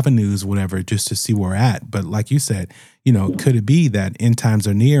avenues, whatever, just to see where we're at. But like you said, could it be that end times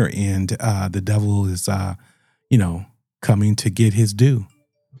are near, and the devil is, coming to get his due?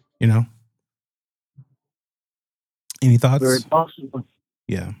 Any thoughts? Very possible.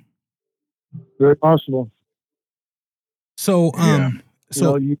 Yeah. Very possible. So,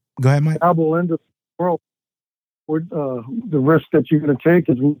 You go ahead, Mike. dabble into the world. The risk that you're going to take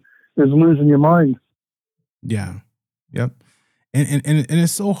is losing your mind. Yeah. Yep. And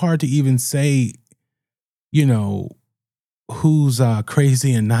it's so hard to even say, who's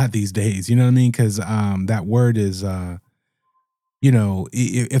crazy and not these days. You know what I mean? Because that word is,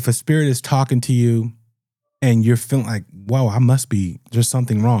 if a spirit is talking to you and you're feeling like, wow, there's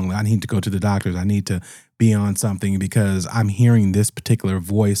something wrong. I need to go to the doctors. I need to be on something because I'm hearing this particular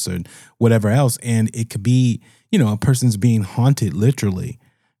voice or whatever else. And it could be, a person's being haunted literally,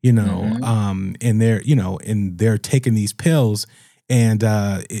 and they're taking these pills, and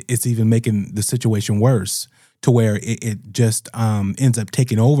it's even making the situation worse, to where it just ends up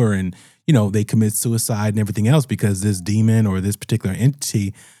taking over, and they commit suicide and everything else because this demon or this particular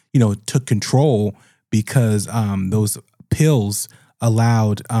entity took control, because those pills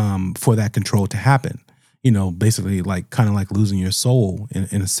allowed for that control to happen, basically kind of like losing your soul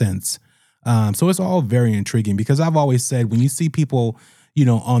in a sense. So it's all very intriguing, because I've always said, when you see people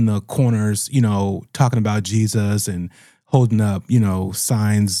on the corners, talking about Jesus and holding up,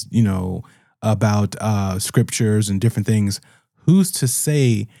 signs, about scriptures and different things, who's to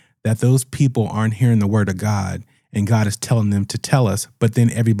say that those people aren't hearing the word of God and God is telling them to tell us, but then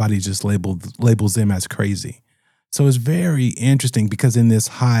everybody just labels them as crazy. So it's very interesting, because in this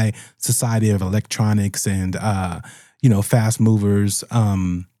high society of electronics and, fast movers,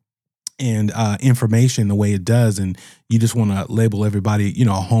 and information the way it does, and you just want to label everybody,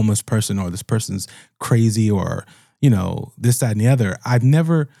 a homeless person, or this person's crazy, or, this, that, and the other. I've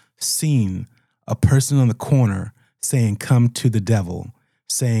never seen a person on the corner saying, come to the devil,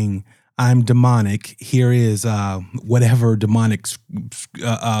 saying, I'm demonic. Here is whatever demonic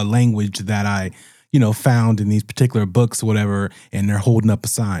language that I, found in these particular books or whatever, and they're holding up a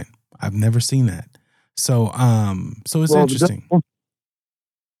sign. I've never seen that. So it's interesting.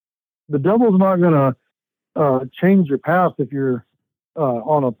 The devil's not going to change your path if you're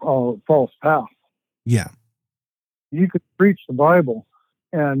on a false path. Yeah. You could preach the Bible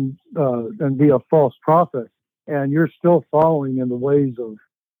and be a false prophet, and you're still following in the ways of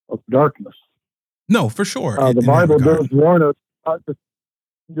darkness. No, for sure. The Bible does warn us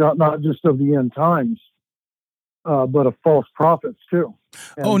not just of the end times, but of false prophets too.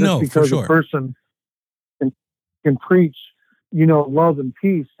 And because for sure. a person can preach, love and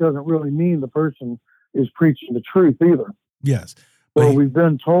peace doesn't really mean the person is preaching the truth either. Yes. So we've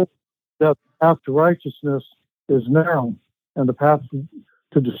been told that the path to righteousness is narrow and the path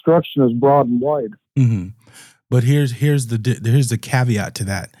to destruction is broad and wide. Mm-hmm. But here's the caveat to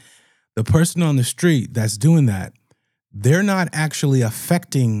that. The person on the street that's doing that, they're not actually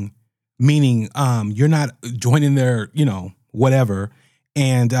affecting, meaning you're not joining their, whatever.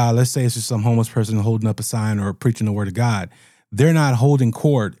 And let's say it's just some homeless person holding up a sign or preaching the word of God. They're not holding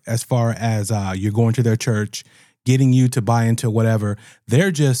court as far as you're going to their church, getting you to buy into whatever.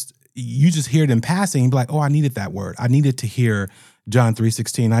 You just hear it in passing and be like, oh, I needed that word. I needed to hear John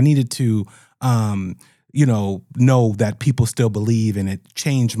 3:16. I needed to, know that people still believe, and it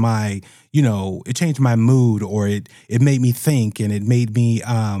changed my, it changed my mood, or it made me think, and it made me,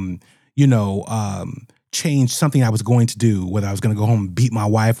 change something I was going to do, whether I was going to go home and beat my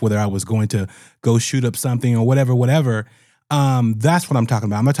wife, whether I was going to go shoot up something or whatever. That's what I'm talking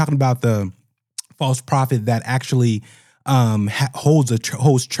about. I'm not talking about the false prophet that actually holds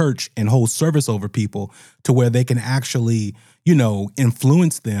church and holds service over people to where they can actually,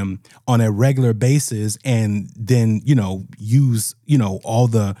 influence them on a regular basis, and then, use, all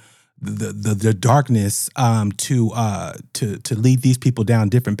the darkness to lead these people down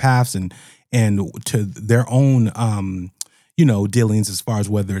different paths and to their own dealings, as far as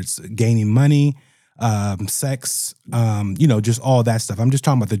whether it's gaining money, sex, just all that stuff. I'm just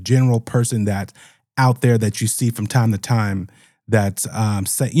talking about the general person that's out there that you see from time to time that's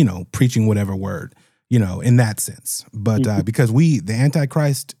preaching whatever word, in that sense. But because the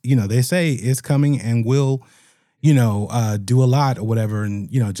Antichrist, they say is coming and will, do a lot or whatever. And,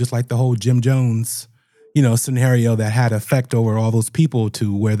 just like the whole Jim Jones, scenario that had effect over all those people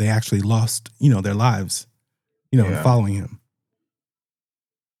to where they actually lost, their lives, in following him.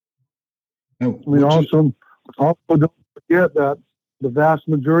 We also don't forget that the vast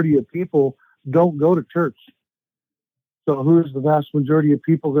majority of people don't go to church. So who's the vast majority of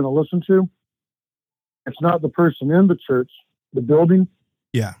people going to listen to? It's not the person in the church, the building,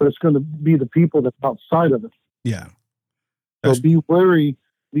 but it's going to be the people that's outside of it. Yeah. So be wary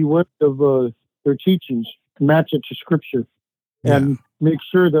of their teachings, match it to Scripture, and make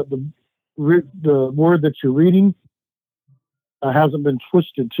sure that the word that you're reading hasn't been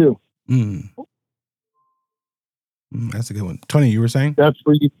twisted too. That's a good one. Tony, you were saying? That's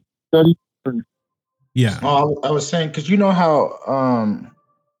where you study. Yeah. Oh, I was saying, because how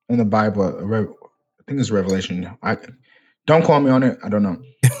in the Bible, I think it's Revelation. Don't quote me on it. I don't know.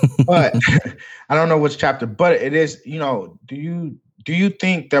 But I don't know which chapter, but it is, do you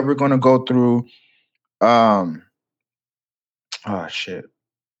think that we're going to go through, do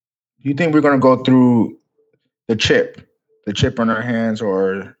you think we're going to go through the chip on our hands,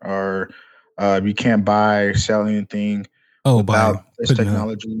 or you can't buy, sell anything without this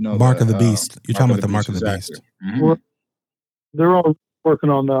technology? Mark of the beast. You're talking about the mark of the beast. Mm-hmm. Well, they're all working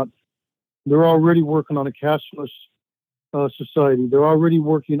on that. They're already working on a cashless society. They're already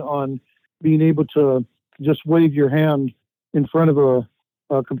working on being able to just wave your hand in front of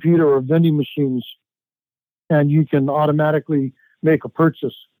a computer or vending machines, and you can automatically make a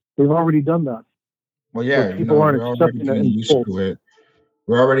purchase. They've already done that. Well, yeah, but people aren't accepting it.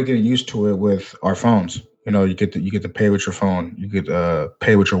 We're already getting used to it with our phones. You get to pay with your phone. You get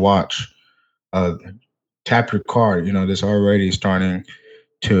pay with your watch. Tap your card. This already starting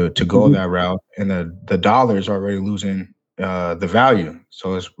to go that route, and the dollar is already losing the value.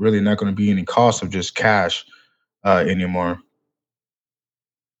 So it's really not going to be any cost of just cash anymore.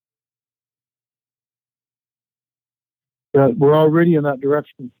 Yeah, we're already in that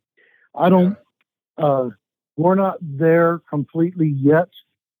direction. We're not there completely yet,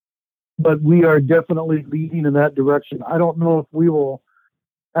 but we are definitely leading in that direction. I don't know if we will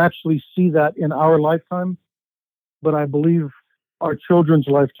actually see that in our lifetime, but I believe our children's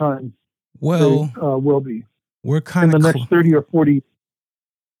lifetime will be. We're kind of in the next 30 or 40.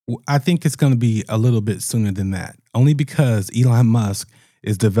 I think it's going to be a little bit sooner than that, only because Elon Musk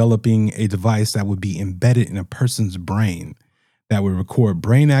is developing a device that would be embedded in a person's brain that would record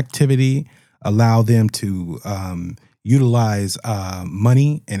brain activity, allow them to utilize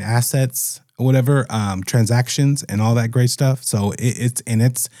money and assets, or whatever, transactions and all that great stuff. So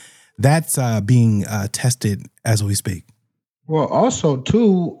that's being tested as we speak. Well, also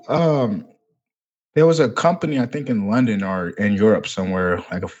too, there was a company I think in London or in Europe somewhere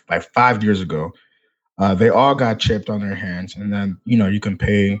like 5 years ago. They all got chipped on their hands, and then you can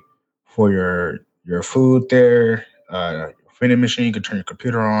pay for your food there. Vending machine, you can turn your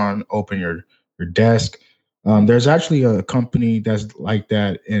computer on, open your desk. There's actually a company that's like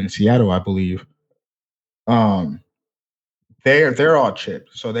that in Seattle, I believe. Um, they're all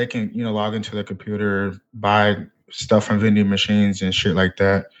chipped, so they can log into their computer, buy stuff from vending machines and shit like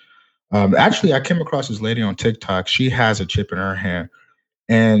that. Actually, I came across this lady on TikTok. She has a chip in her hand,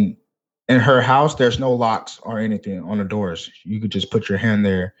 and in her house, there's no locks or anything on the doors. You could just put your hand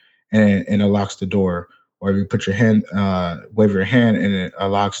there, and it locks the door. Or you put your hand, wave your hand, and it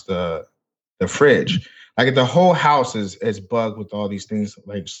unlocks the fridge. Like the whole house is bugged with all these things,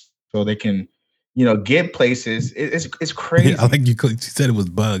 like so they can, get places. It's crazy. Yeah, I like you said it was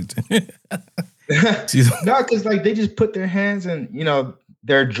bugged. No, because like they just put their hands in,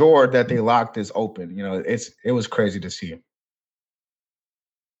 their drawer that they locked is open. It was crazy to see.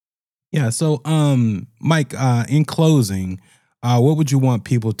 Yeah. So, Mike, in closing, what would you want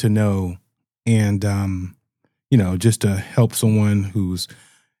people to know, and just to help someone who's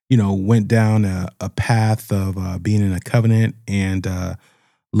went down a path of being in a covenant and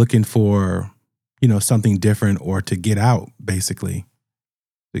looking for something different or to get out, basically?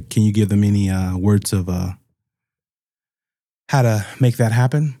 Can you give them any words of how to make that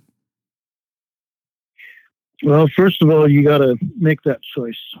happen? Well, first of all, you got to make that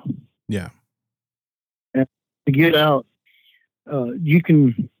choice. Yeah. And to get out,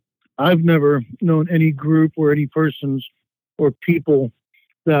 I've never known any group or any persons or people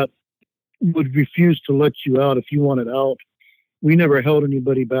that would refuse to let you out if you wanted out. We never held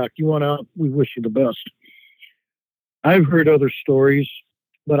anybody back. You want out, we wish you the best. I've heard other stories,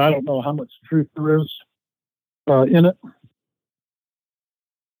 but I don't know how much truth there is in it.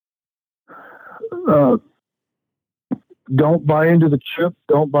 Don't buy into the chip.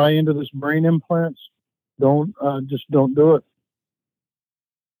 Don't buy into this brain implants. Don't do it.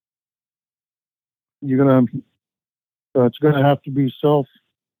 It's gonna have to be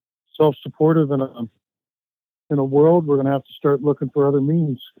self-supportive in a world. We're gonna have to start looking for other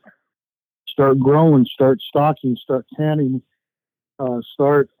means. Start growing. Start stocking. Start canning.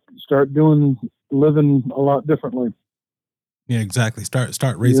 Start living a lot differently. Yeah, exactly.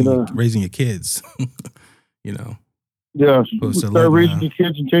 Start raising your kids. Yeah, start raising your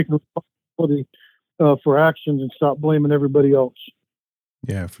kids and taking responsibility for actions and stop blaming everybody else.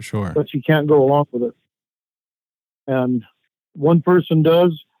 Yeah, for sure. But you can't go along with it. And one person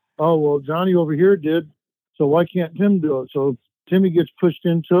does. Oh, well, Johnny over here did, so why can't Tim do it? So Timmy gets pushed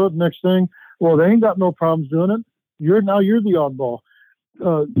into it. Next thing, well, they ain't got no problems doing it. You're the oddball.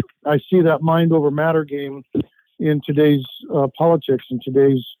 I see that mind over matter game in today's politics and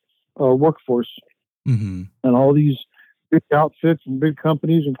today's workforce. Mm-hmm. And all these big outfits and big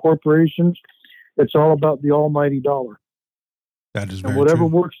companies and corporations, it's all about the almighty dollar. That is very and whatever true.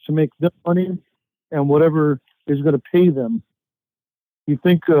 Works to make them money and whatever is going to pay them. You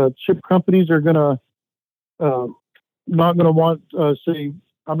think chip companies are going to not going to want, say,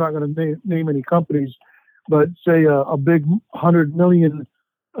 I'm not going to name any companies, but say a big $100 million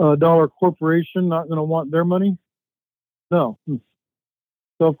corporation not going to want their money? No.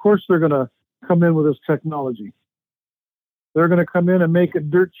 So of course they're going to come in with this technology. They're going to come in and make it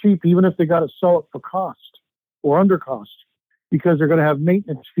dirt cheap, even if they got to sell it for cost or under cost, because they're going to have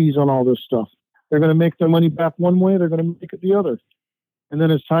maintenance fees on all this stuff. They're going to make their money back one way, they're going to make it the other. And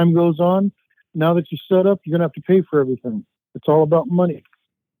then as time goes on, now that you set up, you're going to have to pay for everything. It's all about money.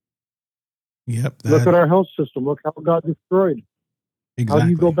 Yep. Look at our health system. Look how it got destroyed. Exactly. How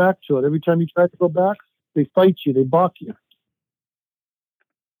do you go back to it? Every time you try to go back, they fight you. They balk you.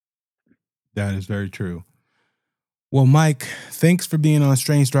 That is very true. Well, Mike, thanks for being on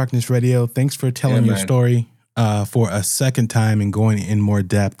Strange Darkness Radio. Thanks for telling your story for a second time and going in more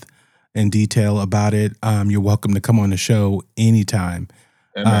depth and detail about it. You're welcome to come on the show anytime.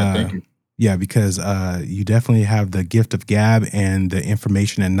 Thank you. Yeah, because you definitely have the gift of gab and the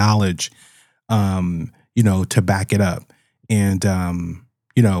information and knowledge, to back it up. And,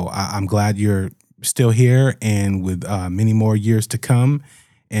 I'm glad you're still here and with many more years to come,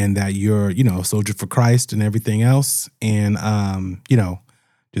 and that you're, a soldier for Christ and everything else. And,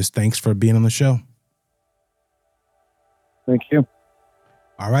 just thanks for being on the show. Thank you.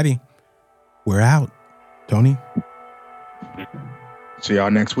 Alrighty. We're out. Tony? See y'all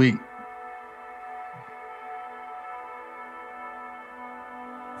next week.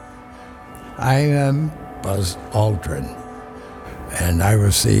 I am Buzz Aldrin, and I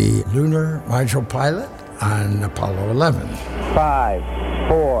was the lunar module pilot on Apollo 11. 5,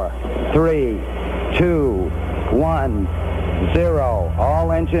 4, 3, 2, 1, 0.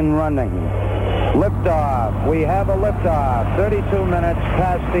 All engine running. Liftoff. We have a liftoff. 32 minutes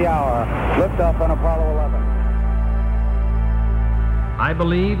past the hour. Liftoff on Apollo 11. I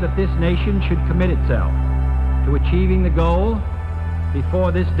believe that this nation should commit itself to achieving the goal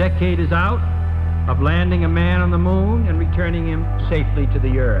before this decade is out of landing a man on the moon and returning him safely to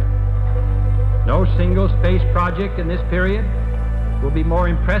the earth. No single space project in this period will be more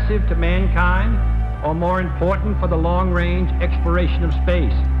impressive to mankind or more important for the long-range exploration of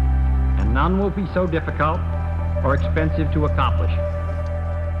space, and none will be so difficult or expensive to accomplish.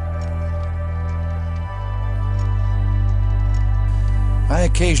 I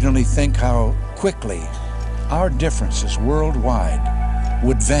occasionally think how quickly our differences worldwide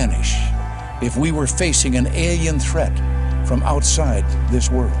would vanish if we were facing an alien threat from outside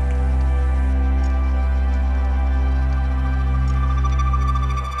this world.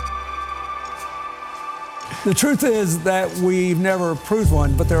 The truth is that we've never proved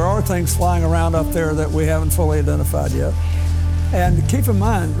one, but there are things flying around up there that we haven't fully identified yet. And keep in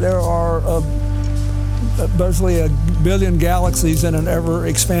mind, there are basically 1 billion galaxies in an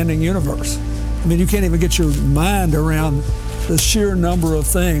ever-expanding universe. I mean, you can't even get your mind around the sheer number of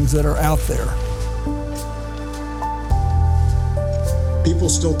things that are out there. People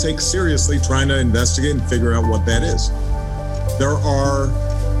still take seriously trying to investigate and figure out what that is.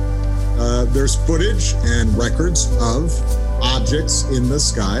 There's footage and records of objects in the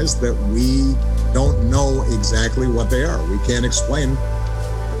skies that we don't know exactly what they are. We can't explain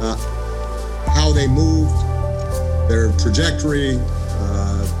how they moved, their trajectory.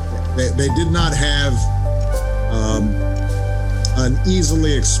 They did not have an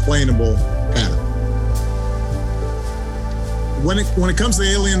easily explainable pattern. When it comes to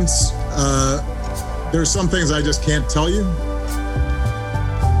aliens, there's some things I just can't tell you.